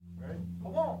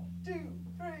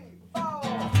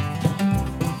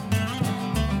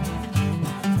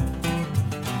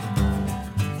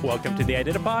Welcome to the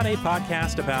Iditarod, a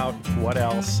podcast about what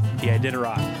else? The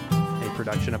Iditarod, a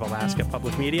production of Alaska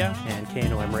Public Media and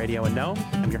KNOM Radio in Nome.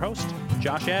 I'm your host,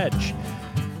 Josh Edge.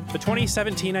 The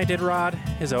 2017 Iditarod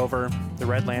is over. The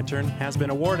Red Lantern has been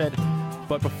awarded.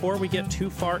 But before we get too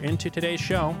far into today's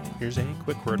show, here's a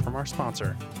quick word from our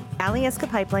sponsor. Alyeska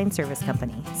Pipeline Service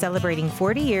Company, celebrating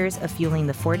 40 years of fueling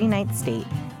the 49th state,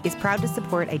 is proud to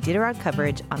support Iditarod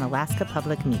coverage on Alaska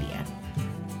Public Media.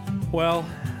 Well,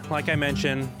 like I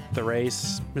mentioned, the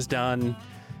race is done.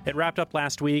 It wrapped up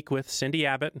last week with Cindy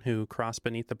Abbott, who crossed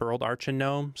beneath the Burled Arch in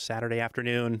Nome Saturday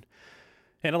afternoon.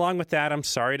 And along with that, I'm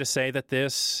sorry to say that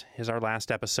this is our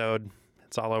last episode.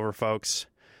 It's all over, folks.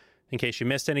 In case you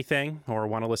missed anything or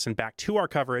want to listen back to our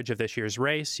coverage of this year's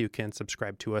race, you can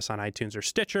subscribe to us on iTunes or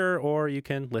Stitcher, or you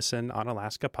can listen on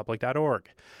alaskapublic.org.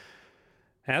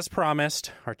 As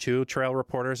promised, our two trail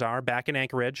reporters are back in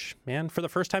Anchorage, and for the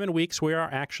first time in weeks, we are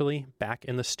actually back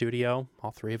in the studio, all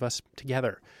three of us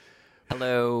together.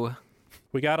 Hello.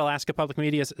 We got Alaska Public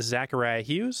Media's Zachariah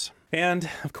Hughes, and,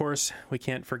 of course, we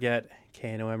can't forget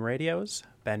KNOM Radio's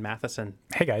Ben Matheson.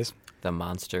 Hey, guys. The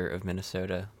monster of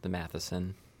Minnesota, the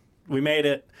Matheson. We made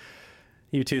it.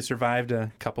 You two survived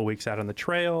a couple weeks out on the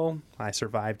trail. I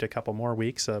survived a couple more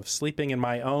weeks of sleeping in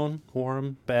my own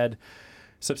warm bed,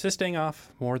 subsisting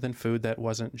off more than food that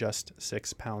wasn't just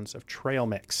 6 pounds of trail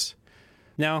mix.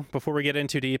 Now, before we get in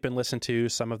too deep and listen to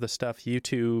some of the stuff you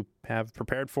two have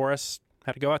prepared for us,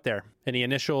 how'd it go out there? Any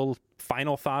initial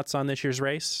final thoughts on this year's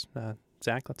race?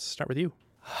 Zach, let's start with you.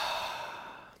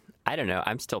 I don't know.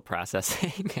 I'm still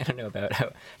processing. I don't know about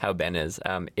how Ben is.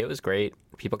 It was great.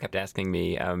 People kept asking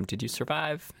me, did you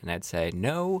survive? And I'd say,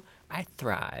 no, I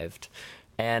thrived.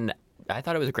 And I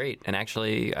thought it was great. And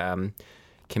actually,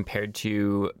 compared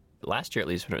to last year, at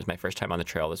least when it was my first time on the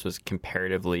trail, this was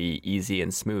comparatively easy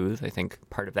and smooth. I think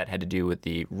part of that had to do with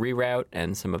the reroute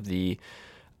and some of the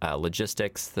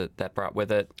logistics that brought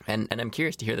with it. And I'm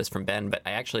curious to hear this from Ben, but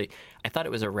I thought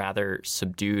it was a rather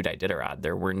subdued Iditarod.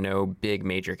 There were no big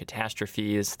major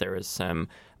catastrophes. There was some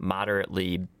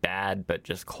moderately bad but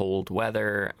just cold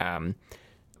weather.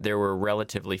 There were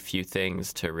relatively few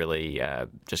things to really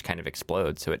just kind of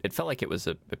explode. So it felt like it was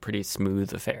a pretty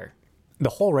smooth affair. The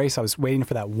whole race, I was waiting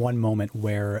for that one moment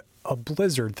where a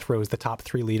blizzard throws the top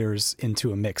 3 leaders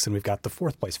into a mix, and we've got the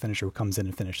 4th place finisher who comes in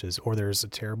and finishes, or there's a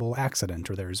terrible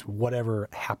accident, or there's whatever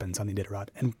happens on the Iditarod.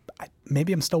 And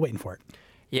maybe I'm still waiting for it.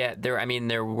 Yeah, there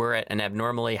were an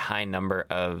abnormally high number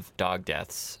of dog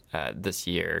deaths this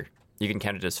year. You can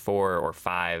count it as 4 or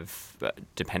 5,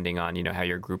 depending on how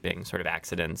you're grouping sort of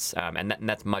accidents, and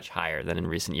that's much higher than in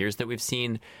recent years that we've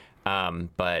seen.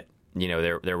 But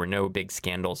there were no big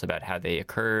scandals about how they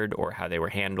occurred or how they were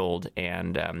handled,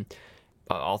 and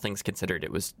all things considered,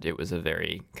 it was a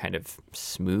very kind of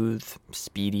smooth,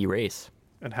 speedy race.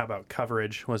 And how about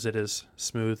coverage? Was it as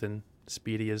smooth and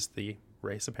speedy as the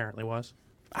race apparently was?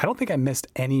 I don't think I missed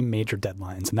any major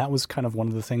deadlines, and that was kind of one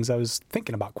of the things I was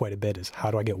thinking about quite a bit is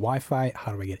how do I get Wi-Fi,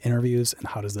 how do I get interviews, and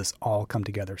how does this all come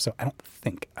together? So I don't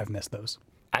think I've missed those.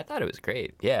 I thought it was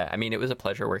great. Yeah, it was a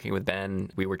pleasure working with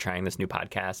Ben. We were trying this new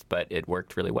podcast, but it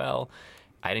worked really well.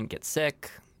 I didn't get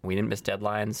sick. We didn't miss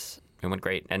deadlines. It went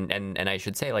great. And I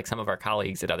should say, like, some of our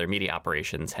colleagues at other media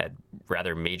operations had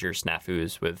rather major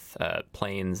snafus with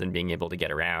planes and being able to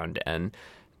get around. And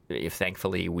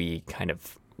thankfully, we kind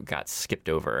of got skipped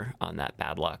over on that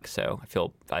bad luck. So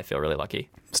I feel really lucky.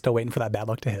 Still waiting for that bad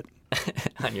luck to hit.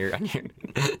 You're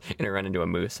gonna run into a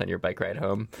moose on your bike ride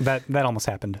home. That almost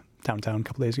happened downtown a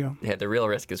couple days ago. Yeah, the real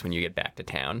risk is when you get back to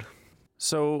town.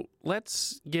 So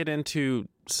let's get into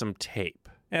some tape.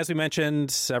 As we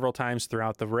mentioned several times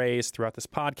throughout the race, throughout this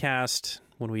podcast,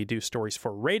 when we do stories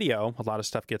for radio, a lot of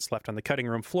stuff gets left on the cutting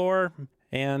room floor.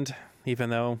 And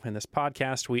even though in this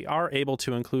podcast we are able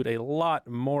to include a lot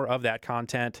more of that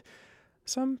content,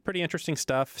 some pretty interesting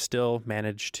stuff still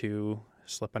managed to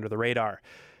slip under the radar.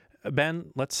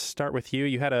 Ben, let's start with you.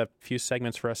 You had a few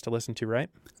segments for us to listen to,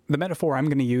 right? The metaphor I'm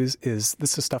going to use is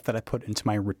this is stuff that I put into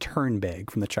my return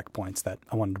bag from the checkpoints that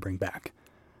I wanted to bring back.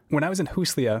 When I was in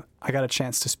Huslia, I got a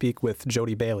chance to speak with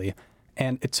Jody Bailey,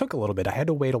 and it took a little bit. I had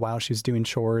to wait a while. She was doing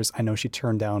chores. I know she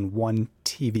turned down one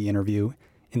TV interview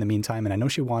in the meantime, and I know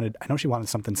she wanted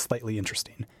something slightly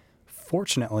interesting.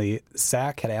 Fortunately,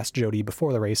 Zach had asked Jody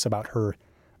before the race about her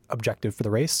objective for the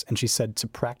race, and she said to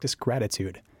practice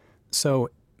gratitude. So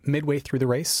midway through the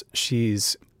race,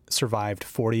 she's survived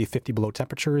 40, 50 below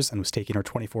temperatures and was taking her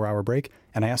 24-hour break.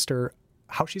 And I asked her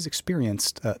how she's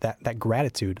experienced that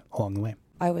gratitude along the way.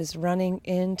 I was running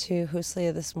into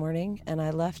Huslia this morning, and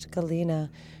I left Galena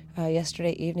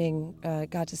yesterday evening,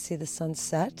 got to see the sun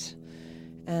set,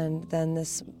 And then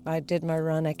I did my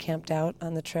run. I camped out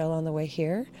on the trail on the way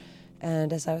here.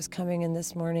 And as I was coming in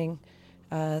this morning,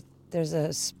 there's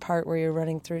a part where you're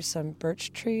running through some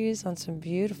birch trees on some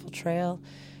beautiful trail.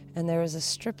 And there was a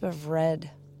strip of red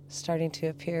starting to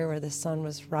appear where the sun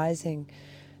was rising.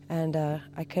 And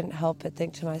I couldn't help but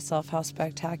think to myself how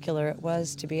spectacular it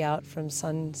was to be out from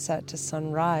sunset to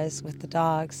sunrise with the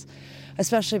dogs,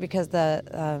 especially because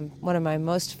one of my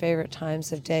most favorite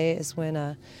times of day is when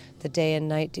the day and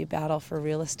night do battle for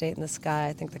real estate in the sky.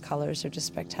 I think the colors are just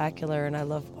spectacular, and I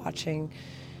love watching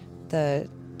the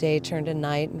day turn to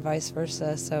night and vice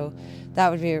versa. So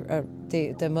that would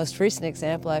be the most recent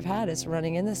example I've had is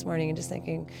running in this morning and just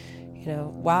thinking,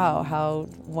 wow, how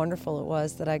wonderful it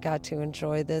was that I got to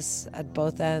enjoy this at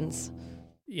both ends.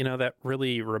 That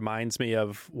really reminds me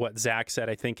of what Zach said,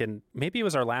 I think, and maybe it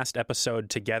was our last episode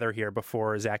together here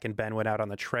before Zach and Ben went out on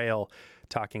the trail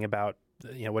talking about,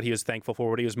 what he was thankful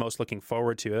for, what he was most looking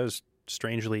forward to. It was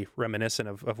strangely reminiscent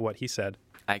of what he said.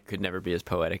 I could never be as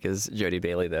poetic as Jody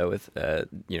Bailey, though, with,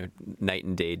 night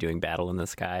and day doing battle in the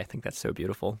sky. I think that's so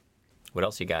beautiful. What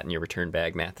else you got in your return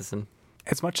bag, Matheson?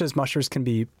 As much as mushers can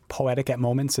be poetic at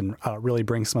moments and really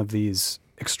bring some of these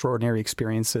extraordinary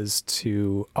experiences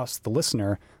to us, the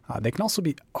listener, they can also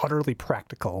be utterly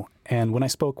practical. And when I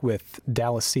spoke with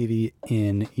Dallas Seavey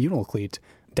in Unalakleet,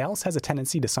 Dallas has a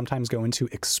tendency to sometimes go into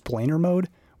explainer mode,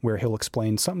 where he'll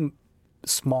explain some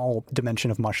small dimension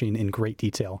of mushing in great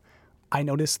detail. I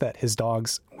noticed that his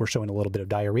dogs were showing a little bit of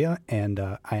diarrhea, and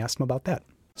I asked him about that.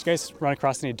 Did you guys run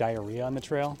across any diarrhea on the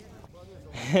trail?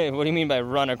 What do you mean by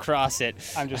run across it?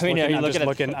 I'm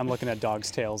looking at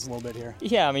dogs' tails a little bit here.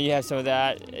 Yeah, I mean, you have some of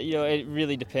that. It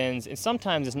really depends. And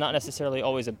sometimes it's not necessarily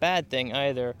always a bad thing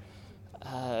either.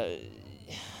 I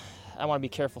want to be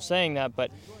careful saying that,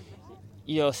 but,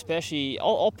 especially,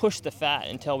 I'll push the fat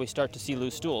until we start to see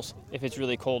loose stools if it's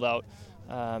really cold out.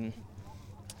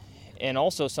 And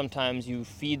also sometimes you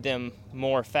feed them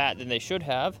more fat than they should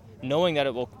have, knowing that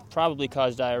it will probably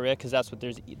cause diarrhea because that's what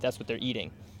they're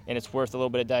eating. And it's worth a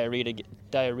little bit of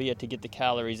diarrhea to get the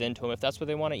calories into them. If that's what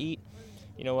they want to eat,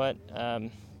 you know what?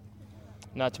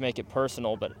 Not to make it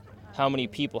personal, but how many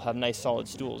people have nice solid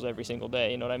stools every single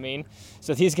day? You know what I mean?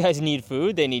 So these guys need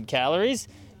food. They need calories.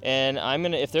 And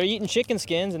if they're eating chicken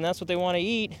skins and that's what they want to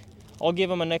eat, I'll give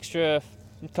them an extra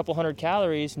couple hundred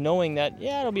calories, knowing that,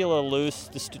 it'll be a little loose.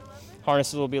 The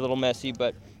harnesses will be a little messy,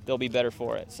 but they'll be better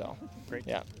for it. So, great.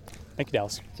 Yeah. Thank you,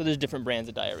 Dallas. So there's different brands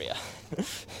of diarrhea.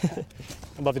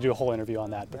 I'd love to do a whole interview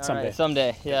on that, but someday. Right,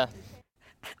 someday, yeah.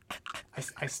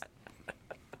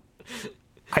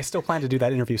 I still plan to do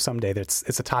that interview someday.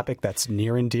 It's a topic that's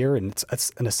near and dear, and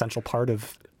it's an essential part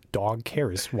of dog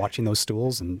care is watching those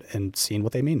stools and seeing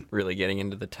what they mean. Really getting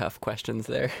into the tough questions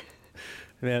there.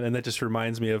 Man, and that just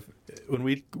reminds me of when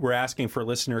we were asking for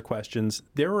listener questions,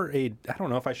 there were I don't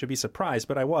know if I should be surprised,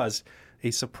 but I was, a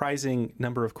surprising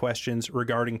number of questions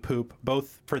regarding poop,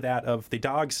 both for that of the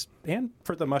dogs and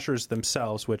for the mushers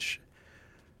themselves, which...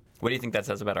 What do you think that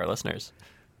says about our listeners?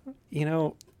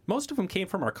 Most of them came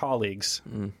from our colleagues.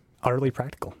 Utterly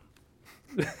practical.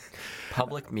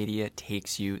 Public media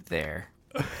takes you there.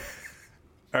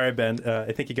 All right, Ben,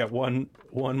 I think you got one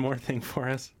more thing for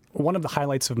us. One of the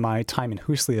highlights of my time in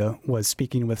Huslia was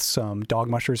speaking with some dog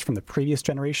mushers from the previous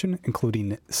generation,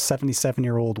 including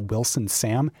 77-year-old Wilson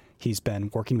Sam. He's been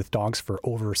working with dogs for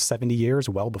over 70 years,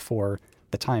 well before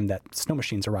the time that snow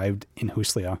machines arrived in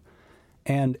Huslia.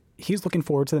 And he's looking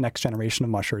forward to the next generation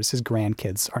of mushers. His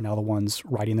grandkids are now the ones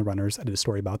riding the runners. I did a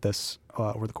story about this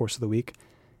over the course of the week.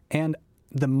 And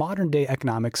the modern-day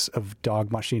economics of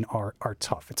dog mushing are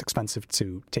tough. It's expensive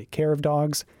to take care of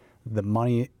dogs. The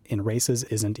money in races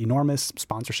isn't enormous.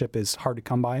 Sponsorship is hard to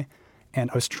come by. And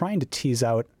I was trying to tease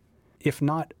out, if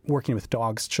not working with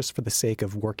dogs, just for the sake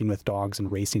of working with dogs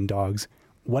and racing dogs,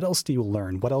 what else do you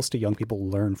learn? What else do young people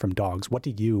learn from dogs? What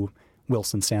do you,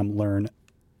 Wilson Sam, learn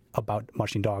about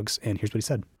mushing dogs? And here's what he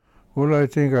said. Well, I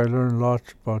think I learned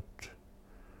lots about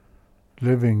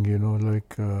living,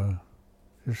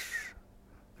 just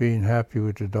being happy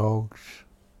with the dogs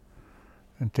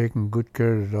and taking good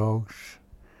care of the dogs.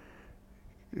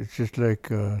 It's just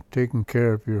like taking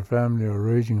care of your family or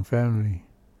raising family.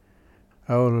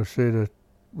 I always say that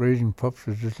raising pups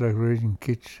is just like raising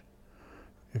kids.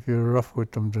 If you're rough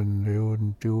with them, then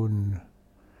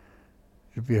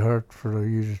it'd be hard for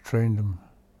you to train them.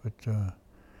 But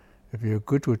if you're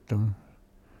good with them,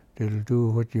 they'll do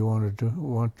what you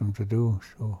want them to do.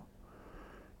 So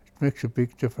it makes a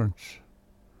big difference.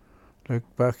 Like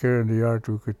back here in the yard,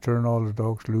 we could turn all the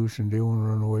dogs loose and they won't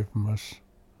run away from us.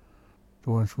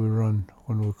 So once we run,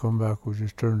 when we come back, we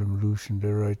just turn them loose and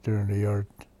they're right there in the yard.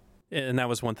 And that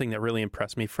was one thing that really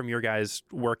impressed me from your guys'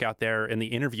 work out there and the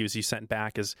interviews you sent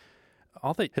back is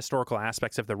all the historical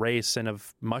aspects of the race and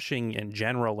of mushing in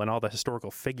general and all the historical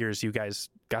figures you guys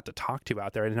got to talk to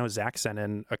out there. I know Zach sent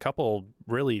in a couple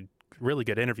really, really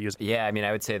good interviews. Yeah, I mean,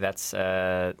 I would say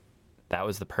that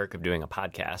was the perk of doing a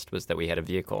podcast, was that we had a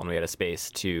vehicle and we had a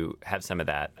space to have some of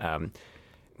that.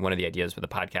 One of the ideas with the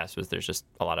podcast was there's just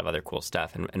a lot of other cool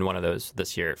stuff. And one of those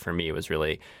this year for me was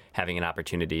really having an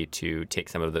opportunity to take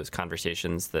some of those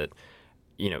conversations that,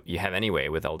 you have anyway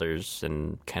with elders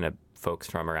and kind of folks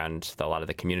from around a lot of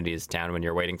the communities down when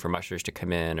you're waiting for mushers to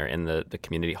come in or in the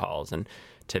community halls, and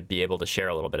to be able to share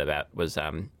a little bit of that was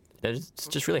it's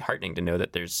just really heartening to know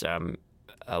that there's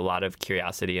a lot of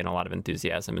curiosity and a lot of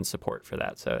enthusiasm and support for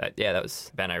that. So that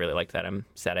was, Ben, I really liked that. I'm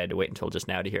sad I had to wait until just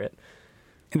now to hear it.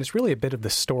 And it's really a bit of the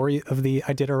story of the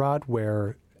Iditarod,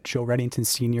 where Joe Reddington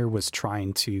Sr. was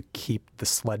trying to keep the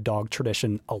sled dog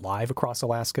tradition alive across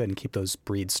Alaska and keep those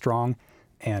breeds strong.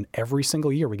 And every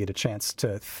single year we get a chance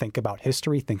to think about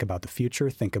history, think about the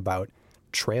future, think about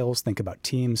trails, think about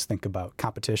teams, think about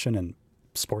competition and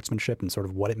sportsmanship and sort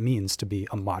of what it means to be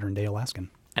a modern day Alaskan.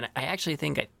 And I actually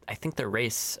think I think the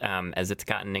race, as it's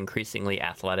gotten increasingly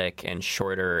athletic and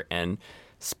shorter and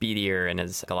speedier, and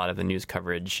as a lot of the news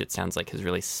coverage, it sounds like, has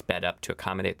really sped up to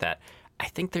accommodate that. I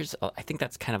think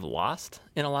that's kind of lost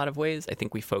in a lot of ways. I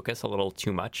think we focus a little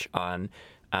too much on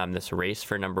this race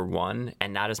for number one,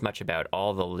 and not as much about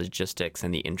all the logistics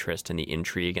and the interest and the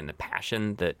intrigue and the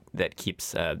passion that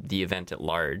keeps the event at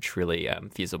large really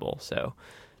feasible. So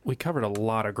we covered a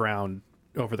lot of ground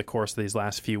over the course of these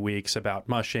last few weeks about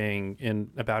mushing and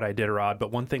about Iditarod,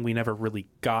 but one thing we never really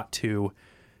got to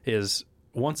is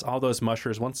once all those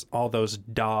mushers, once all those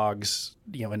dogs,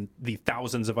 and the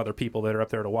thousands of other people that are up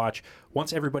there to watch,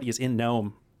 once everybody is in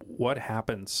Nome, what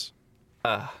happens?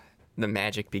 The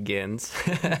magic begins.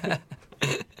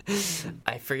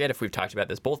 I forget if we've talked about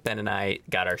this. Both Ben and I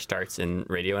got our starts in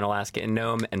radio in Alaska in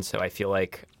Nome, and so I feel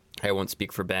like I won't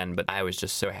speak for Ben, but I was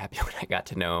just so happy when I got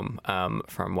to Nome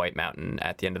from White Mountain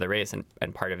at the end of the race.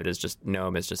 And part of it is just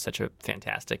Nome is just such a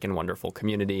fantastic and wonderful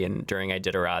community. And during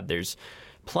Iditarod, there's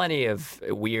plenty of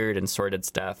weird and sordid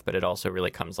stuff, but it also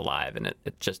really comes alive, and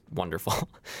it's just wonderful.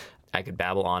 I could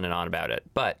babble on and on about it.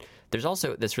 But there's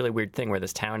also this really weird thing where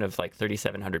this town of like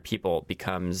 3,700 people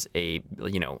becomes a,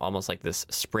 almost like this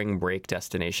spring break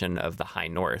destination of the high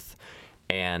north.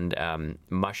 And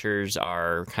mushers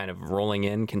are kind of rolling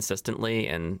in consistently,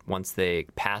 and once they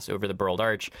pass over the Burled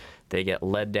Arch, they get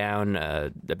led down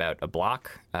about a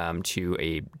block to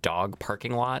a dog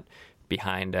parking lot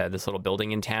behind this little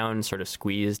building in town, sort of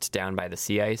squeezed down by the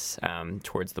sea ice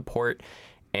towards the port.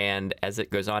 And as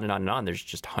it goes on and on and on, there's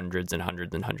just hundreds and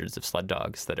hundreds and hundreds of sled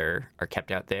dogs that are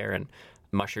kept out there. And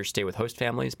mushers stay with host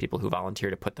families, people who volunteer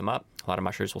to put them up. A lot of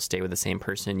mushers will stay with the same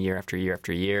person year after year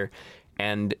after year.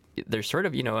 And there's sort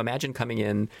of, imagine coming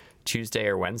in Tuesday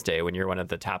or Wednesday when you're one of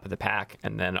the top of the pack,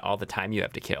 and then all the time you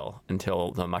have to kill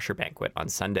until the musher banquet on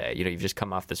Sunday. You've just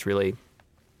come off this really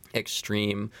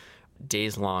extreme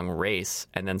days-long race,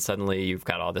 and then suddenly you've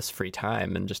got all this free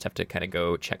time and just have to kind of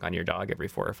go check on your dog every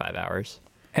 4 or 5 hours.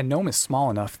 And Nome is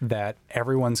small enough that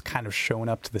everyone's kind of showing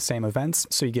up to the same events.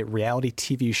 So you get reality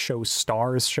TV show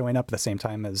stars showing up at the same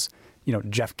time as,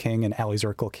 Jeff King and Ali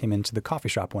Zirkle came into the coffee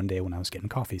shop one day when I was getting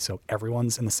coffee. So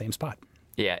everyone's in the same spot.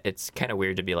 Yeah, it's kind of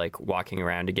weird to be like walking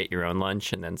around to get your own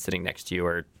lunch, and then sitting next to you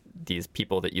are these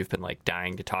people that you've been like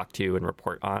dying to talk to and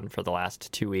report on for the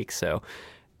last 2 weeks. So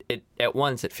at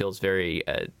once it feels very,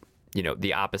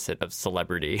 the opposite of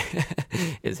celebrity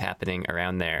is happening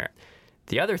around there.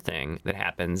 The other thing that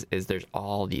happens is there's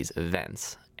all these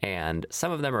events, and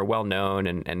some of them are well known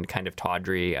and kind of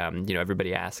tawdry.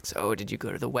 Everybody asks, "Oh, did you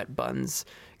go to the wet buns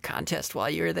contest while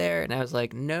you were there?" And I was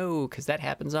like, "No, because that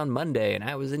happens on Monday, and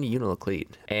I was in Unalakleet."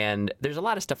 And there's a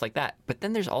lot of stuff like that. But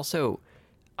then there's also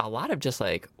a lot of just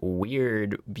like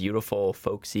weird, beautiful,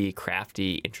 folksy,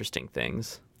 crafty, interesting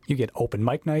things. You get open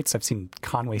mic nights. I've seen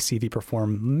Conway CV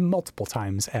perform multiple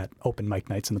times at open mic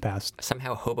nights in the past.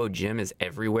 Somehow Hobo Jim is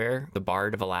everywhere. The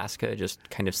Bard of Alaska, just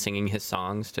kind of singing his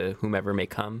songs to whomever may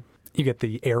come. You get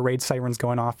the air raid sirens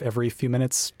going off every few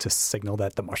minutes to signal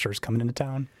that the musher's coming into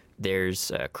town.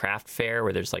 There's a craft fair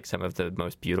where there's like some of the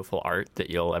most beautiful art that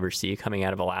you'll ever see coming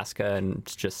out of Alaska, and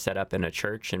it's just set up in a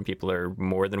church, and people are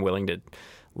more than willing to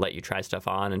let you try stuff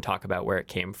on and talk about where it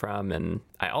came from. And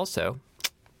I also,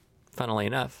 funnily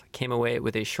enough, came away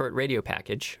with a short radio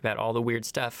package about all the weird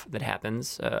stuff that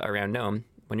happens around Nome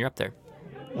when you're up there.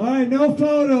 All right, no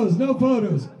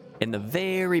photos. In the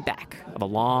very back of a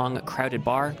long, crowded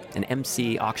bar, an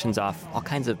MC auctions off all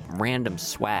kinds of random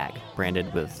swag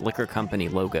branded with liquor company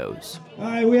logos. All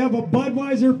right, we have a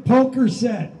Budweiser poker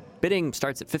set. Bidding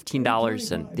starts at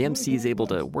 $15, and the MC is able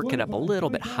to work it up a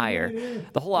little bit higher.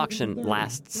 The whole auction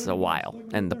lasts a while,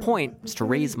 and the point is to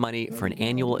raise money for an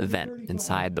annual event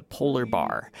inside the Polar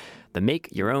Bar, the Make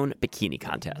Your Own Bikini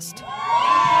Contest.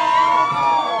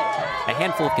 A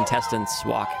handful of contestants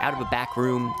walk out of a back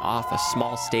room, off a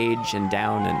small stage, and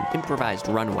down an improvised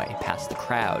runway past the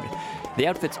crowd. The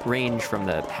outfits range from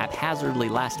the haphazardly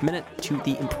last minute to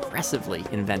the impressively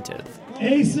inventive.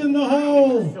 Ace in the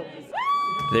hole!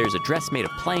 There's a dress made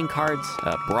of playing cards,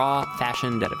 a bra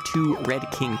fashioned out of 2 red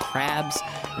king crabs,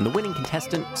 and the winning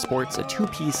contestant sports a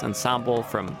 2-piece ensemble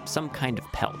from some kind of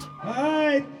pelt. All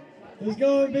right, let's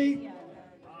go and beat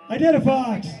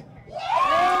Iditarod.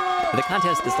 The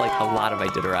contest is like a lot of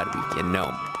Iditarod Week in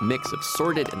Nome, a mix of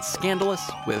sordid and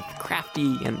scandalous with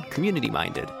crafty and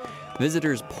community-minded.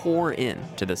 Visitors pour in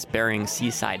to this Bering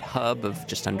seaside hub of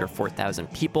just under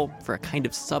 4,000 people for a kind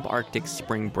of subarctic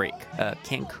spring break, a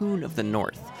Cancun of the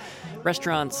North.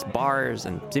 Restaurants, bars,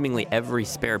 and seemingly every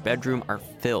spare bedroom are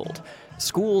filled.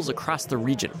 Schools across the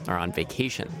region are on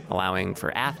vacation, allowing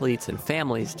for athletes and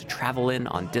families to travel in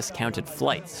on discounted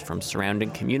flights from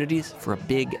surrounding communities for a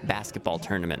big basketball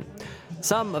tournament.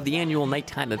 Some of the annual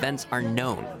nighttime events are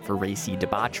known for racy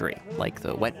debauchery, like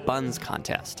the Wet Buns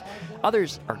contest.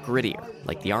 Others are grittier,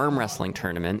 like the arm wrestling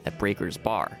tournament at Breaker's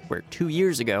Bar, where 2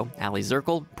 years ago, Ali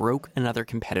Zirkle broke another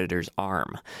competitor's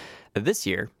arm. This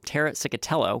year, Tara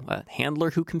Cicatello, a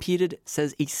handler who competed,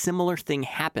 says a similar thing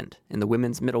happened in the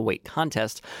women's middleweight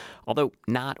contest, although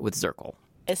not with Zirkle.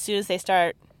 As soon as they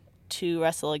start to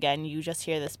wrestle again, you just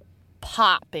hear this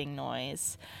popping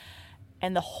noise,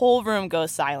 and the whole room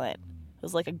goes silent. It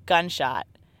was like a gunshot.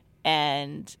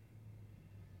 And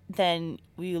then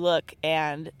we look,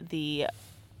 and the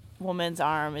woman's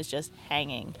arm is just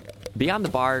hanging. Beyond the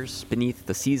bars, beneath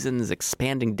the season's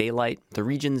expanding daylight, the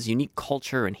region's unique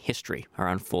culture and history are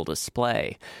on full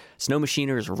display. Snow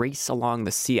machiners race along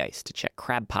the sea ice to check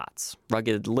crab pots.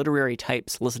 Rugged literary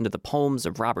types listen to the poems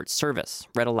of Robert Service,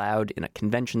 read aloud in a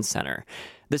convention center.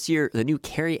 This year, the new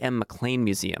Carrie M. McLean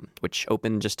Museum, which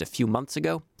opened just a few months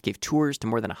ago, gave tours to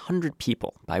more than 100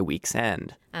 people by week's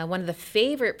end. One of the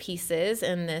favorite pieces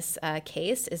in this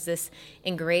case is this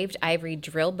engraved ivory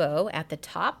drill bow at the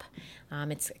top.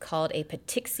 It's called a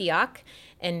Patixiac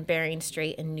in Bering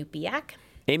Strait in Nupiaq.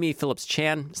 Amy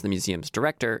Phillips-Chan is the museum's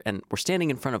director, and we're standing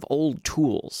in front of old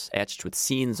tools etched with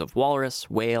scenes of walrus,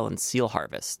 whale, and seal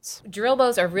harvests. Drill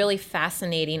bows are really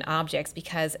fascinating objects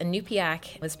because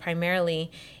Inupiaq was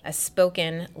primarily a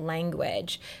spoken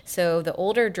language. So the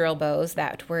older drill bows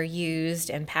that were used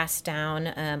and passed down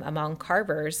among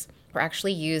carvers were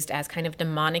actually used as kind of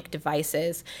mnemonic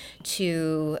devices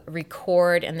to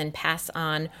record and then pass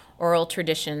on oral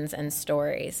traditions and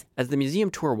stories. As the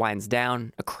museum tour winds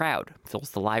down, a crowd fills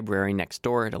the library next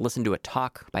door to listen to a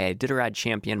talk by Iditarod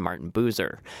champion Martin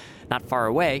Boozer. Not far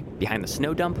away, behind the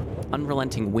snow dump,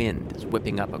 unrelenting wind is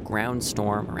whipping up a ground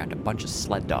storm around a bunch of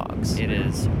sled dogs. It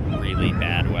is really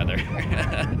bad weather.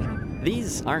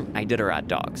 These aren't Iditarod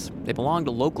dogs. They belong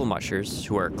to local mushers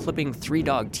who are clipping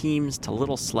 3-dog teams to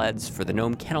little sleds for the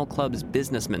Nome Kennel Club's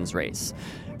Businessman's Race.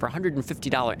 For a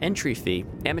 $150 entry fee,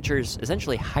 amateurs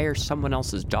essentially hire someone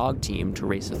else's dog team to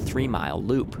race a 3-mile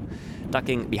loop.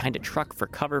 Ducking behind a truck for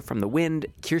cover from the wind,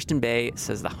 Kirsten Bay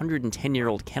says the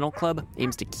 110-year-old Kennel Club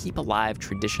aims to keep alive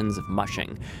traditions of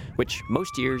mushing, which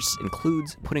most years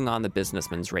includes putting on the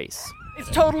Businessman's Race. It's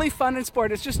totally fun and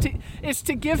sport. It's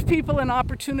to give people an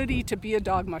opportunity to be a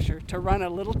dog musher, to run a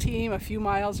little team a few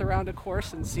miles around a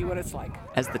course and see what it's like.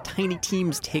 As the tiny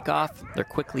teams take off, they're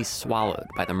quickly swallowed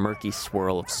by the murky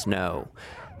swirl of snow.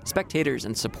 Spectators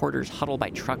and supporters huddle by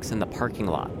trucks in the parking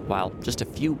lot, while just a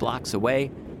few blocks away,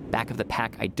 back of the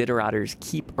pack Iditarodders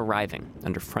keep arriving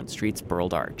under Front Street's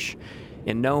Burled Arch.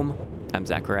 In Nome, I'm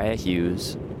Zachariah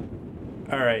Hughes.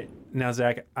 All right. Now,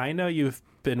 Zach, I know you've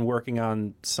been working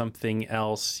on something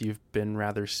else you've been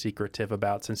rather secretive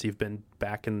about since you've been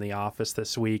back in the office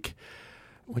this week.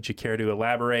 Would you care to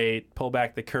elaborate, pull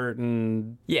back the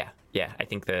curtain? Yeah, I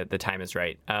think the time is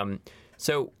right.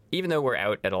 So even though we're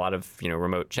out at a lot of,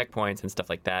 remote checkpoints and stuff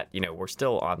like that, we're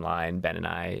still online, Ben and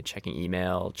I, checking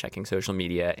email, checking social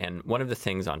media. And one of the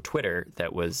things on Twitter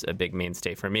that was a big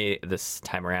mainstay for me this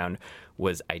time around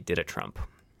was Iditarod.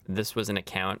 This was an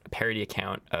account, a parody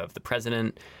account of the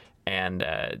president. And,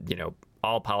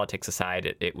 all politics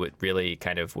aside, it would really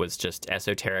kind of was just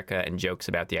esoterica and jokes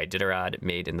about the Iditarod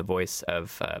made in the voice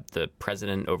of the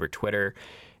president over Twitter.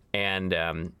 And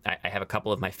I have a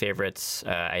couple of my favorites.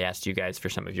 I asked you guys for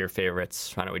some of your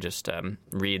favorites. Why don't we just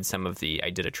read some of the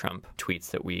Iditarod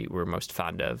tweets that we were most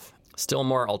fond of. Still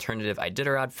more alternative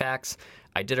Iditarod facts.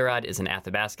 Iditarod is an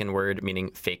Athabascan word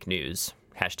meaning fake news.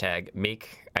 Hashtag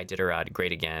make Iditarod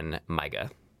great again, MIGA.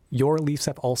 Your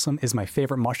Leifsep Olsson is my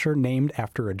favorite musher, named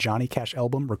after a Johnny Cash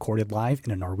album recorded live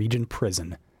in a Norwegian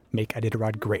prison. Make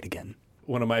Iditarod great again.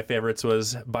 One of my favorites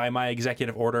was By My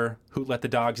Executive Order, Who Let the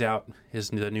Dogs Out is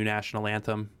the new national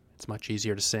anthem. It's much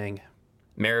easier to sing.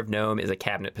 Mayor of Nome is a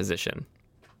cabinet position.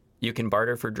 You can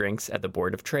barter for drinks at the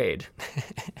Board of Trade.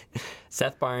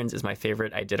 Seth Barnes is my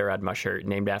favorite Iditarod musher,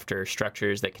 named after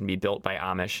structures that can be built by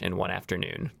Amish in one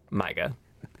afternoon. MIGA.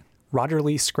 Roger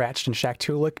Lee scratched in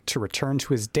Shaktoolik to return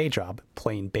to his day job,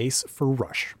 playing bass for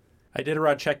Rush.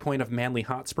 Iditarod checkpoint of Manly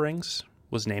Hot Springs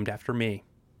was named after me.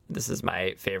 This is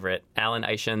my favorite. Alan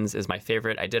Eichens is my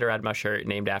favorite Iditarod musher,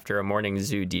 named after a morning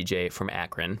zoo DJ from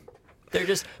Akron.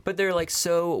 They're like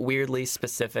so weirdly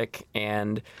specific,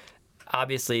 and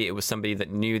obviously it was somebody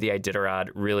that knew the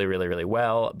Iditarod really, really, really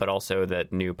well, but also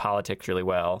that knew politics really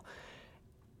well.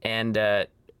 And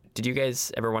did you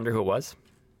guys ever wonder who it was?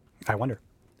 I wondered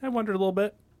a little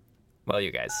bit. Well,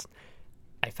 you guys,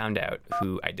 I found out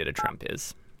who Iditarod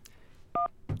is.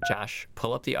 Josh,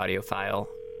 pull up the audio file,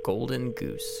 Golden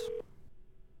Goose.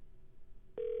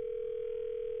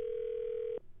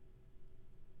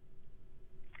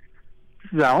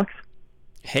 This is Alex.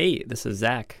 Hey, this is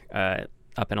Zach,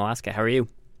 up in Alaska. How are you?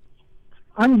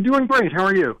 I'm doing great. How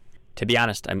are you? To be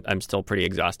honest, I'm still pretty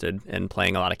exhausted and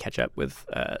playing a lot of catch up with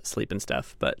sleep and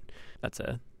stuff, but that's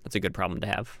a good problem to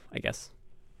have, I guess.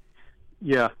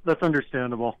 Yeah, that's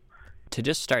understandable. To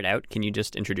just start out, can you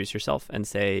just introduce yourself and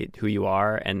say who you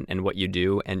are and what you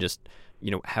do, and just,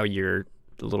 how you're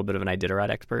a little bit of an Iditarod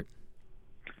expert?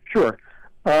 Sure.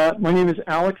 My name is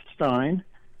Alex Stein.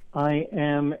 I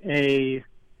am a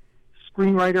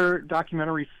screenwriter,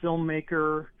 documentary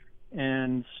filmmaker,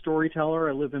 and storyteller.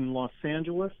 I live in Los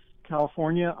Angeles,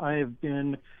 California. I have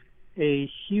been a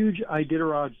huge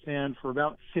Iditarod fan for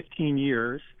about 15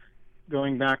 years,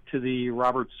 going back to the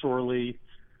Robert Sorley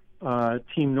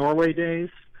Team Norway days.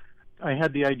 I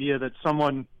had the idea that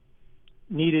someone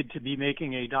needed to be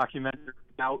making a documentary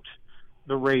about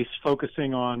the race,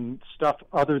 focusing on stuff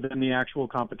other than the actual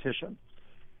competition.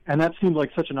 And that seemed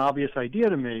like such an obvious idea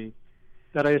to me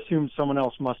that I assumed someone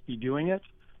else must be doing it.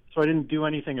 So I didn't do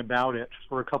anything about it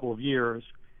for a couple of years.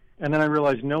 And then I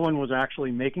realized no one was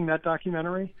actually making that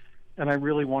documentary, and I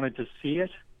really wanted to see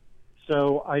it.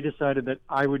 So I decided that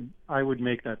I would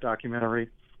make that documentary.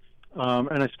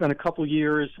 And I spent a couple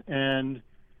years and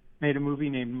made a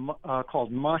movie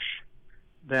called Mush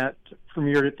that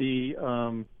premiered at the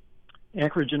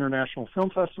Anchorage International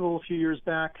Film Festival a few years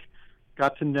back.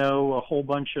 Got to know a whole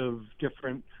bunch of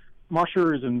different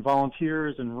mushers and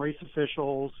volunteers and race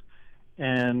officials,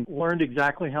 and learned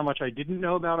exactly how much I didn't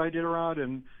know about Iditarod,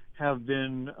 and have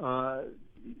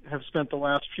spent the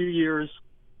last few years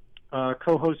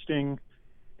co-hosting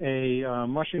a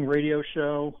mushing radio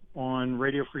show on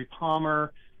Radio Free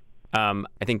Palmer. I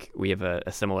think we have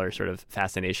a similar sort of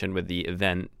fascination with the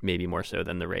event, maybe more so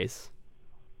than the race.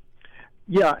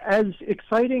 Yeah, as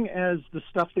exciting as the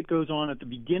stuff that goes on at the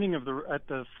beginning at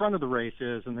the front of the race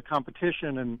is, and the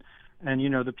competition, and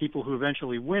the people who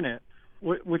eventually win it,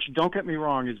 which, don't get me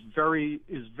wrong, is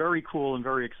very cool and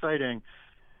very exciting.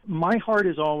 My heart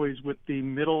is always with the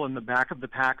middle and the back of the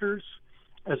packers,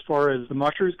 as far as the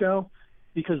mushers go,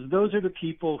 because those are the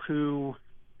people who,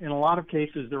 in a lot of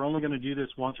cases, they're only going to do this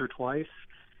once or twice,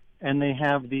 and they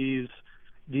have these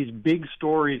big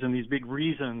stories and these big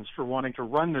reasons for wanting to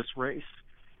run this race.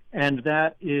 And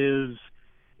that is,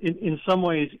 in some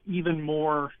ways, even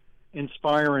more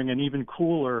inspiring and even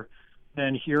cooler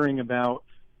than hearing about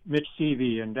Mitch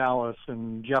Seavey and Dallas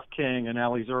and Jeff King and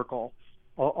Ali Zirkle,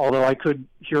 although I could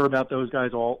hear about those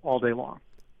guys all day long.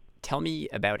 Tell me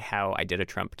about how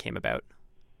Iditarod came about.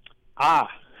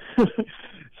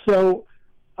 So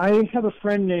I have a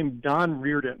friend named Don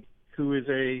Reardon, who is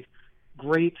a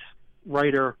great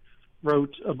writer,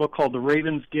 wrote a book called The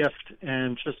Raven's Gift,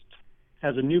 and just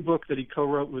has a new book that he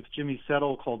co-wrote with Jimmy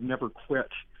Settle called Never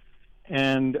Quit.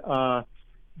 And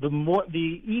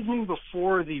the evening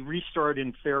before the restart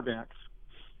in Fairbanks,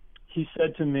 he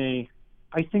said to me,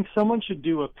 I think someone should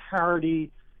do a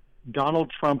parody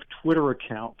Donald Trump Twitter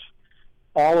account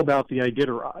all about the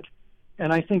Iditarod,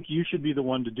 and I think you should be the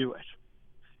one to do it.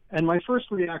 And my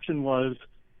first reaction was,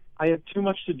 I have too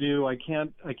much to do. I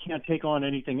can't take on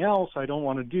anything else. I don't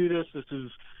want to do this.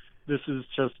 This is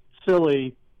just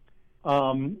silly.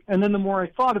 And then the more I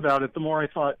thought about it, the more I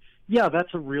thought, yeah,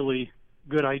 that's a really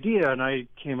good idea. And I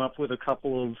came up with a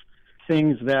couple of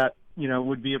things that,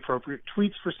 would be appropriate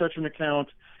tweets for such an account.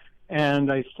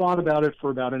 And I thought about it for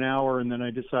about an hour, and then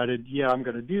I decided, yeah, I'm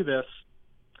going to do this.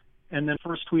 And then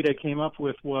first tweet I came up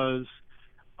with was,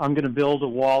 I'm going to build a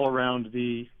wall around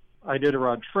the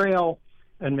Iditarod Trail,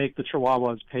 and make the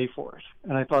Chihuahuas pay for it.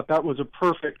 And I thought that was a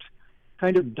perfect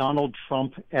kind of Donald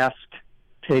Trump-esque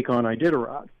take on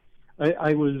Iditarod.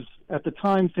 I was at the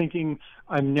time thinking,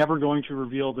 I'm never going to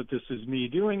reveal that this is me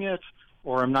doing it,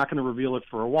 or I'm not going to reveal it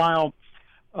for a while.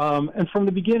 And from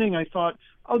the beginning, I thought,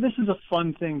 oh, this is a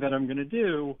fun thing that I'm going to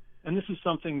do, and this is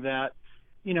something that,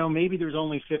 maybe there's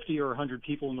only 50 or 100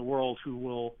 people in the world who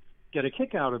will get a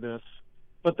kick out of this,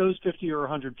 but those 50 or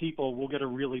 100 people will get a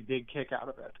really big kick out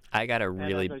of it. I got a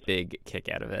really big kick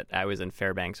out of it. I was in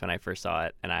Fairbanks when I first saw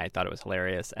it, and I thought it was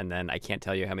hilarious. And then I can't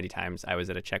tell you how many times I was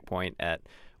at a checkpoint at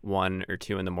 1 or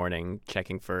 2 in the morning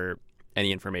checking for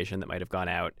any information that might have gone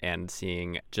out and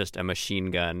seeing just a machine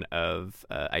gun of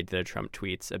I did a Trump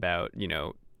tweets about,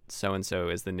 so-and-so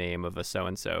is the name of a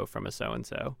so-and-so from a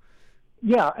so-and-so.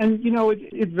 Yeah, and,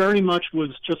 it very much was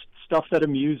just stuff that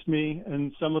amused me,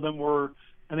 and some of them were,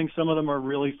 I think some of them are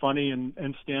really funny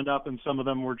and stand up, and some of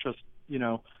them were just,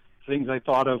 things I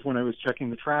thought of when I was checking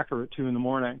the tracker at 2 in the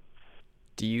morning.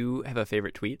 Do you have a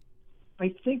favorite tweet?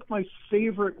 I think my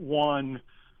favorite one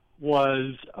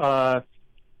was,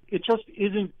 it just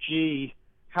isn't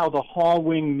how the Hall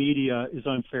Wing media is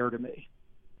unfair to me.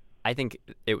 I think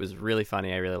it was really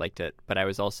funny. I really liked it. But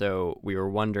we were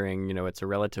wondering, it's a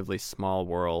relatively small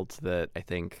world that I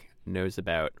think knows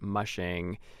about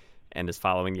mushing and is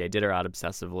following the Iditarod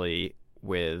obsessively,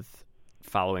 with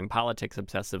following politics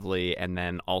obsessively, and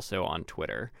then also on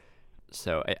Twitter.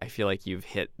 So I feel like you've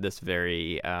hit this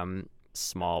very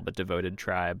small but devoted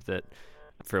tribe that,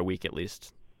 for a week at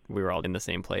least, we were all in the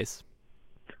same place.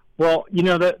 Well,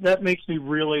 that makes me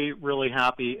really, really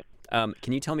happy.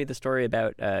 Can you tell me the story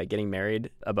about getting married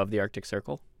above the Arctic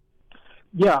Circle?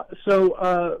 Yeah,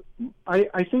 so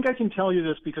I think I can tell you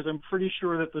this because I'm pretty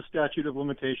sure that the statute of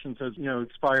limitations has,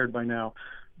 expired by now.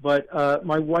 But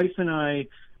my wife and I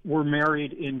were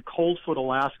married in Coldfoot,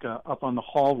 Alaska, up on the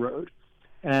Hall Road.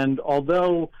 And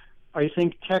although I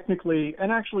think technically,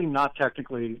 and actually not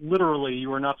technically, literally,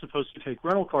 you are not supposed to take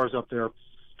rental cars up there,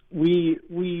 we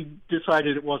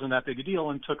decided it wasn't that big a deal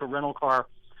and took a rental car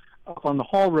up on the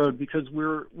Hall Road because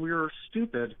we're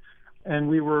stupid, and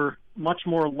we were much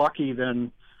more lucky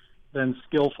than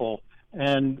skillful.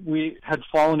 And we had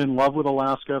fallen in love with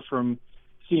Alaska from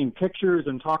seeing pictures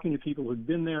and talking to people who'd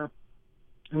been there.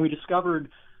 And we discovered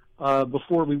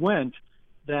before we went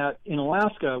that in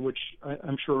Alaska, which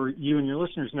I'm sure you and your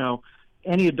listeners know,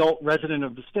 any adult resident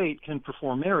of the state can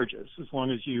perform marriages as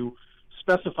long as you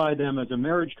specify them as a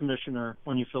marriage commissioner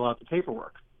when you fill out the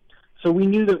paperwork. So we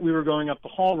knew that we were going up the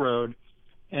Hall Road,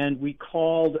 and we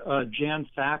called Jan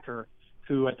Thacker,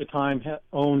 who at the time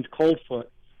owned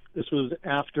Coldfoot. This was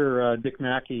after Dick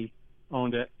Mackey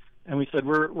owned it. And we said,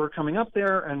 we're coming up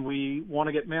there, and we want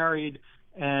to get married,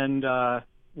 and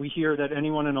we hear that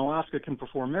anyone in Alaska can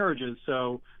perform marriages,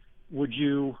 so would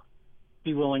you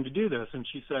be willing to do this? And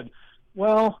she said,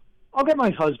 well, I'll get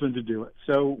my husband to do it.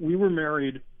 So we were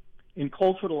married in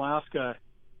Coldfoot, Alaska,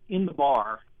 in the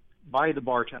bar, by the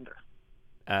bartender.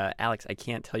 Alex, I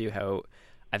can't tell you how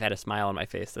I've had a smile on my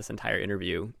face this entire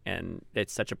interview, and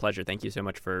it's such a pleasure. Thank you so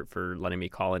much for letting me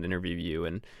call and interview you,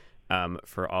 and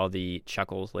for all the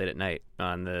chuckles late at night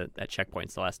at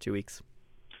checkpoints the last 2 weeks.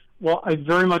 Well, I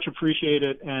very much appreciate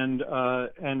it,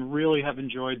 and really have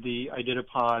enjoyed the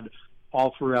Iditapod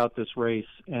all throughout this race.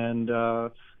 And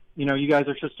you guys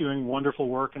are just doing wonderful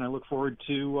work, and I look forward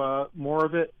to more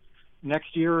of it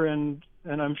next year. And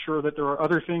I'm sure that there are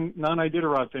other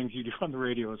non-Iditarod things you do on the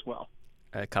radio as well.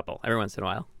 A couple, every once in a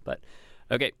while. But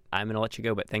okay, I'm going to let you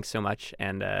go, but thanks so much.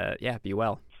 And be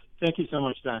well. Thank you so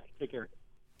much, Zach. Take care.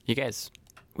 You guys,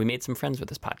 we made some friends with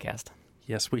this podcast.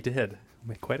 Yes, we did.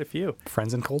 Quite a few.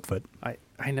 Friends in Coldfoot.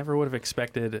 I never would have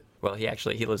expected. Well, he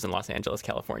lives in Los Angeles,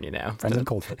 California now. Friends in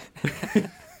Coldfoot.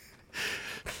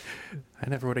 I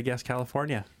never would have guessed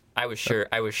California. I was sure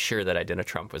that Idina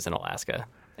Trump was in Alaska.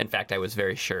 In fact, I was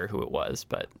very sure who it was,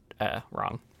 but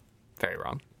wrong. Very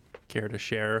wrong. Care to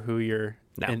share who you're...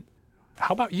 No.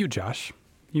 How about you, Josh?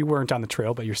 You weren't on the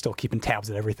trail, but you're still keeping tabs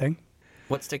at everything.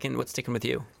 What's sticking with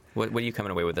you? What are you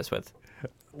coming away with this with?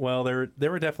 Well, there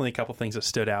were definitely a couple things that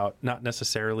stood out. Not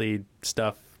necessarily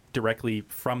stuff directly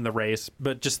from the race,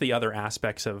 but just the other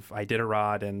aspects of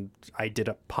Iditarod and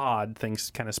Iditapod, things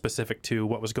kind of specific to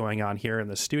what was going on here in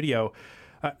the studio.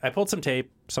 I pulled some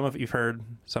tape. Some of it you've heard,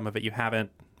 some of it you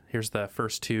haven't. Here's the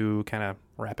first two kind of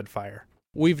rapid fire.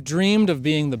 We've dreamed of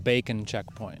being the bacon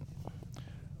checkpoint.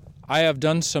 I have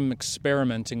done some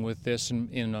experimenting with this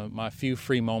in my few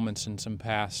free moments in some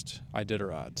past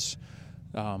Iditarods.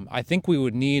 I think we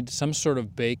would need some sort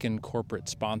of bacon corporate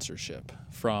sponsorship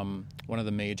from one of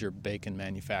the major bacon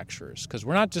manufacturers, because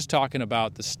we're not just talking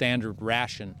about the standard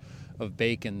ration of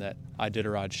bacon that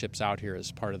Iditarod ships out here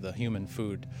as part of the human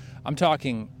food. I'm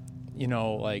talking,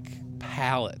 like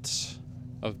pallets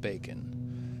of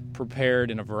bacon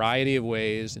prepared in a variety of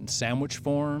ways, in sandwich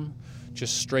form,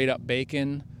 just straight up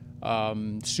bacon,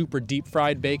 super deep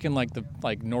fried bacon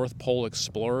like North Pole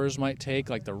explorers might take,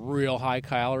 like the real high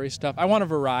calorie stuff. I want a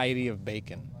variety of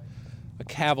bacon, a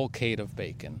cavalcade of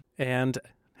bacon. And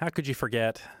how could you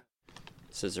forget?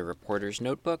 This is a reporter's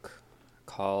notebook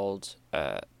called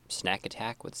Snack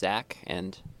Attack with Zach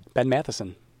and Ben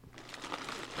Matheson.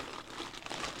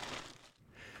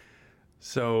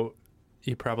 So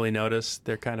you probably noticed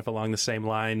they're kind of along the same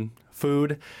line,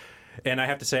 food. And I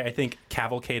have to say, I think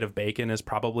cavalcade of bacon is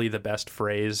probably the best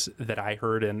phrase that I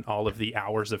heard in all of the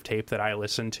hours of tape that I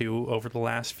listened to over the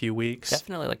last few weeks.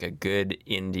 Definitely like a good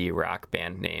indie rock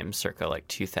band name circa like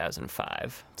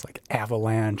 2005. It's like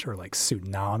avalanche or like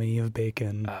tsunami of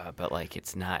bacon. But like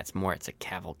it's not. It's a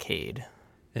cavalcade.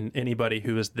 And anybody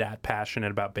who is that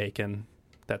passionate about bacon,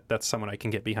 that's someone I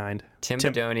can get behind. Tim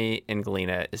Bodoni in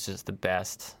Galena is just the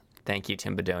best. Thank you,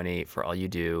 Tim Bodoni, for all you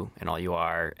do and all you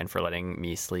are, and for letting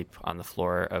me sleep on the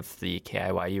floor of the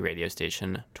KIYU radio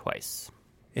station twice.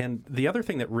 And the other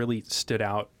thing that really stood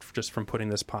out just from putting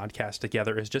this podcast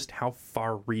together is just how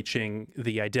far-reaching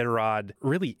the Iditarod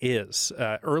really is.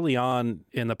 Early on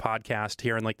in the podcast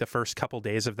here, in like the first couple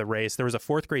days of the race, there was a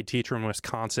fourth grade teacher in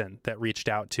Wisconsin that reached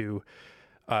out to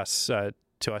us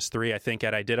three, I think,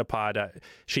 at Iditarod.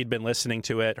 She'd been listening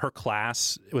to it. Her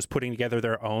class was putting together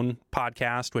their own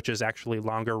podcast, which is actually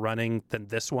longer running than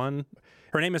this one.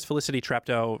 Her name is Felicity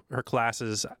Treptow. Her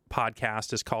class's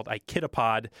podcast is called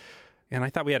Iditarod. And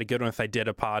I thought we had a good one with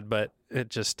Iditarod, but it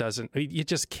just doesn't. You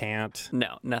just can't.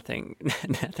 No, nothing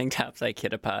tops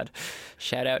Iditarod.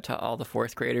 Shout out to all the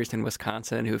fourth graders in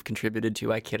Wisconsin who have contributed to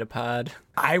Iditarod.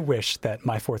 I wish that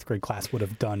my fourth grade class would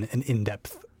have done an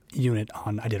in-depth unit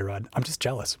on Iditarod. I'm just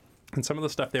jealous. And some of the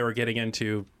stuff they were getting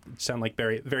into sound like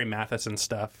very, very Matheson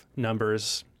stuff,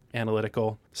 numbers,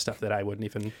 analytical stuff that I wouldn't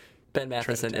even. Ben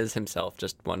Matheson is himself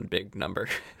just one big number.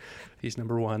 He's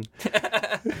number one.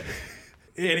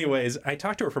 Anyways, I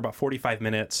talked to her for about 45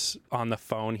 minutes on the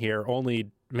phone here. Only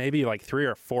maybe like 3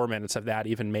 or 4 minutes of that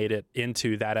even made it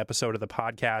into that episode of the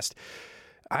podcast.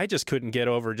 I just couldn't get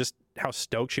over just how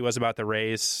stoked she was about the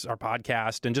race, our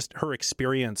podcast, and just her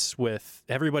experience with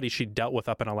everybody she dealt with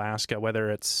up in Alaska, whether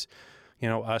it's,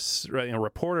 us,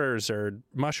 reporters or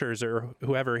mushers or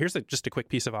whoever. Here's just a quick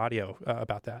piece of audio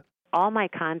about that. All my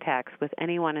contacts with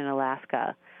anyone in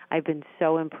Alaska, I've been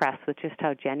so impressed with just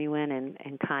how genuine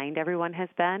and kind everyone has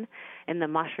been, and the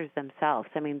mushers themselves.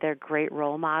 I mean, they're great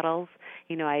role models.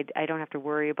 I don't have to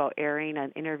worry about airing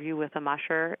an interview with a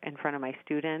musher in front of my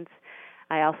students.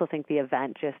 I also think the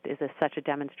event just is such a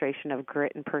demonstration of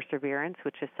grit and perseverance,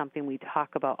 which is something we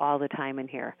talk about all the time in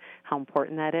here, how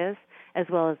important that is, as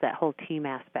well as that whole team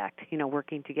aspect,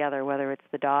 working together, whether it's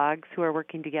the dogs who are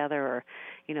working together or,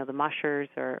 the mushers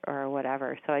or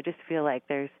whatever. So I just feel like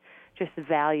there's just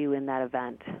value in that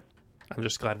event. I'm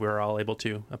just glad we were all able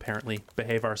to apparently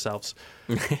behave ourselves.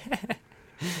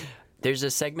 There's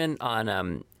a segment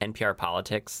on NPR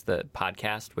Politics, the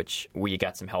podcast, which we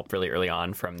got some help really early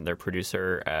on from their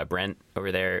producer, Brent,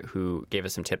 over there, who gave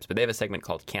us some tips. But they have a segment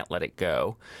called Can't Let It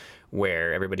Go,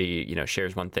 where everybody,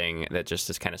 shares one thing that just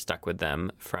is kind of stuck with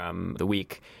them from the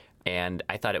week. And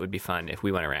I thought it would be fun if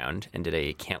we went around and did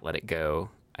a Can't Let It Go.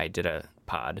 I did a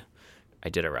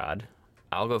Rod.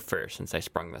 I'll go first since I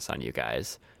sprung this on you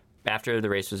guys. After the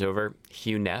race was over,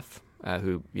 Hugh Neff,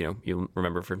 who, you'll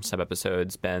remember from some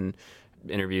episodes, Ben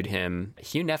interviewed him.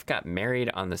 Hugh Neff got married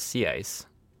on the sea ice,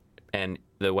 and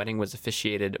the wedding was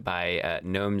officiated by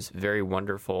Nome's very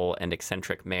wonderful and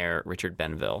eccentric mayor, Richard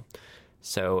Benville.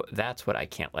 So that's what I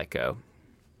can't let go.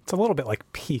 It's a little bit like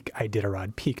peak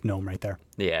Iditarod, peak Nome right there.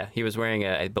 Yeah, he was wearing,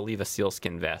 I believe, a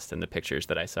sealskin vest in the pictures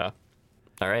that I saw.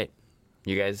 All right.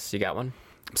 You got one?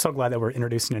 I'm so glad that we're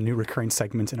introducing a new recurring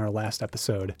segment in our last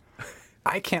episode.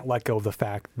 I can't let go of the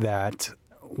fact that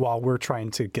while we're trying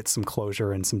to get some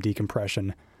closure and some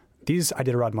decompression, these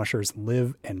Iditarod mushers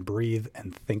live and breathe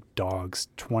and think dogs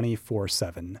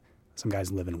 24/7. Some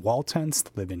guys live in wall tents,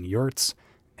 live in yurts,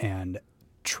 and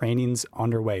training's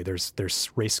underway.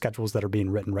 There's race schedules that are being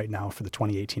written right now for the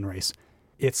 2018 race.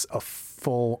 It's a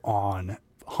full-on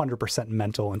 100%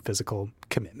 mental and physical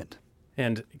commitment.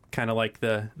 And kind of like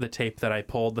the tape that I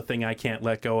pulled, the thing I can't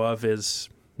let go of is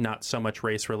not so much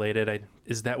race related,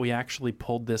 is that we actually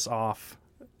pulled this off.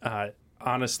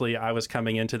 Honestly, I was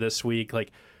coming into this week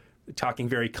like talking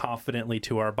very confidently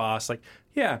to our boss, like,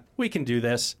 yeah, we can do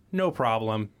this. No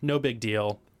problem. No big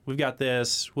deal. We've got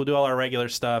this. We'll do all our regular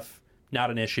stuff. Not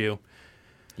an issue.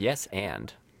 Yes,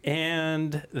 and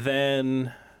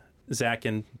then Zach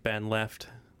and Ben left,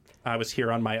 I was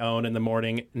here on my own in the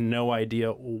morning, no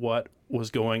idea what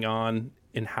was going on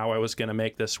and how I was going to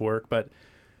make this work. But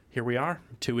here we are,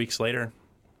 2 weeks later.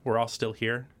 We're all still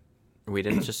here. We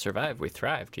didn't just survive, we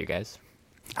thrived, you guys.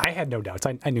 I had no doubts.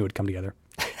 I knew it would come together.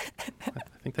 I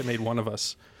think they made one of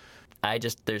us. I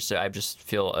just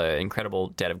feel an incredible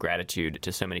debt of gratitude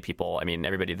to so many people. I mean,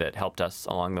 everybody that helped us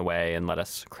along the way and let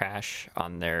us crash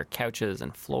on their couches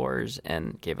and floors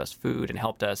and gave us food and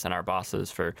helped us, and our bosses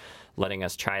for letting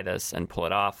us try this and pull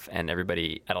it off, and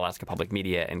everybody at Alaska Public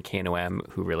Media and KNOM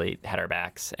who really had our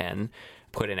backs and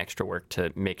put in extra work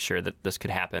to make sure that this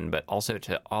could happen, but also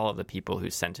to all of the people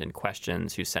who sent in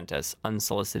questions, who sent us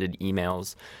unsolicited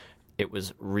emails. It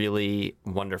was really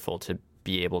wonderful to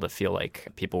be able to feel like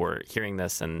people were hearing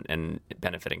this and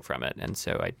benefiting from it. And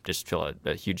so I just feel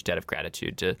a huge debt of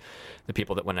gratitude to the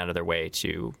people that went out of their way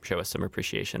to show us some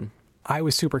appreciation. I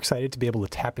was super excited to be able to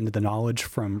tap into the knowledge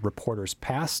from reporters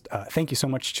past. Thank you so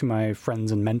much to my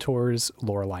friends and mentors,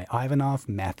 Lorelei Ivanov,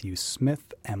 Matthew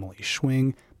Smith, Emily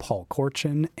Schwing, Paul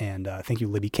Korchin, and thank you,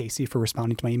 Libby Casey, for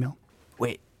responding to my email.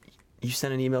 Wait, you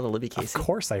sent an email to Libby Casey? Of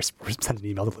course I sent an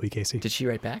email to Libby Casey. Did she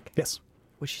write back? Yes.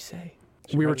 What'd she say?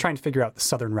 We were trying to figure out the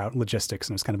southern route logistics,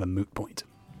 and it was kind of a moot point.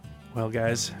 Well,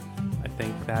 guys, I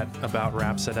think that about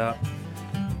wraps it up.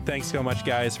 Thanks so much,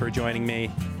 guys, for joining me.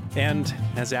 And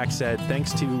as Zach said,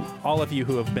 thanks to all of you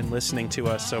who have been listening to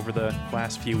us over the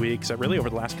last few weeks, really over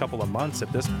the last couple of months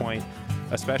at this point,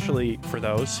 especially for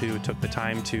those who took the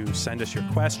time to send us your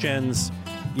questions.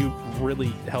 You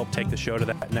really helped take the show to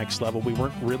that next level. We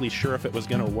weren't really sure if it was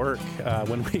going to work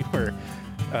when we were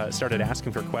started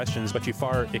asking for questions, but you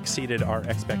far exceeded our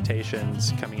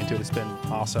expectations coming into it. It's been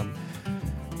awesome.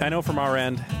 I know from our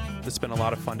end, it's been a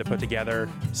lot of fun to put together.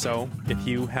 So if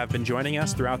you have been joining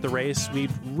us throughout the race, we'd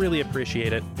really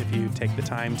appreciate it if you take the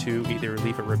time to either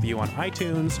leave a review on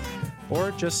iTunes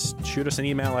or just shoot us an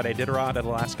email at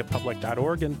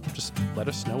iditarod@alaskapublic.org and just let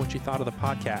us know what you thought of the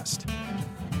podcast.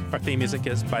 Our theme music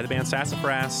is by the band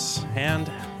Sassafras. And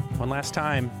one last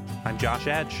time, I'm Josh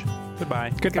Edge.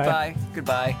 Goodbye. Goodbye.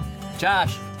 Goodbye.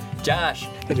 Josh. Hey, Josh.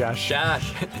 Hey, Josh.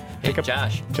 Pick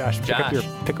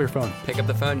up your phone. Pick up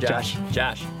the phone, Josh.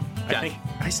 I think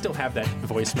I still have that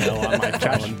voicemail on my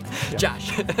phone. Yeah.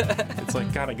 Josh. It's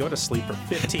like, gotta go to sleep for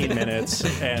 15 minutes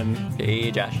and...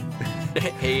 Hey, Josh.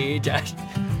 Hey, Josh.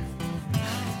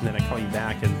 And then I call you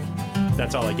back, and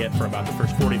that's all I get for about the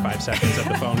first 45 seconds of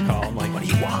the phone call. I'm like, what do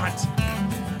you want?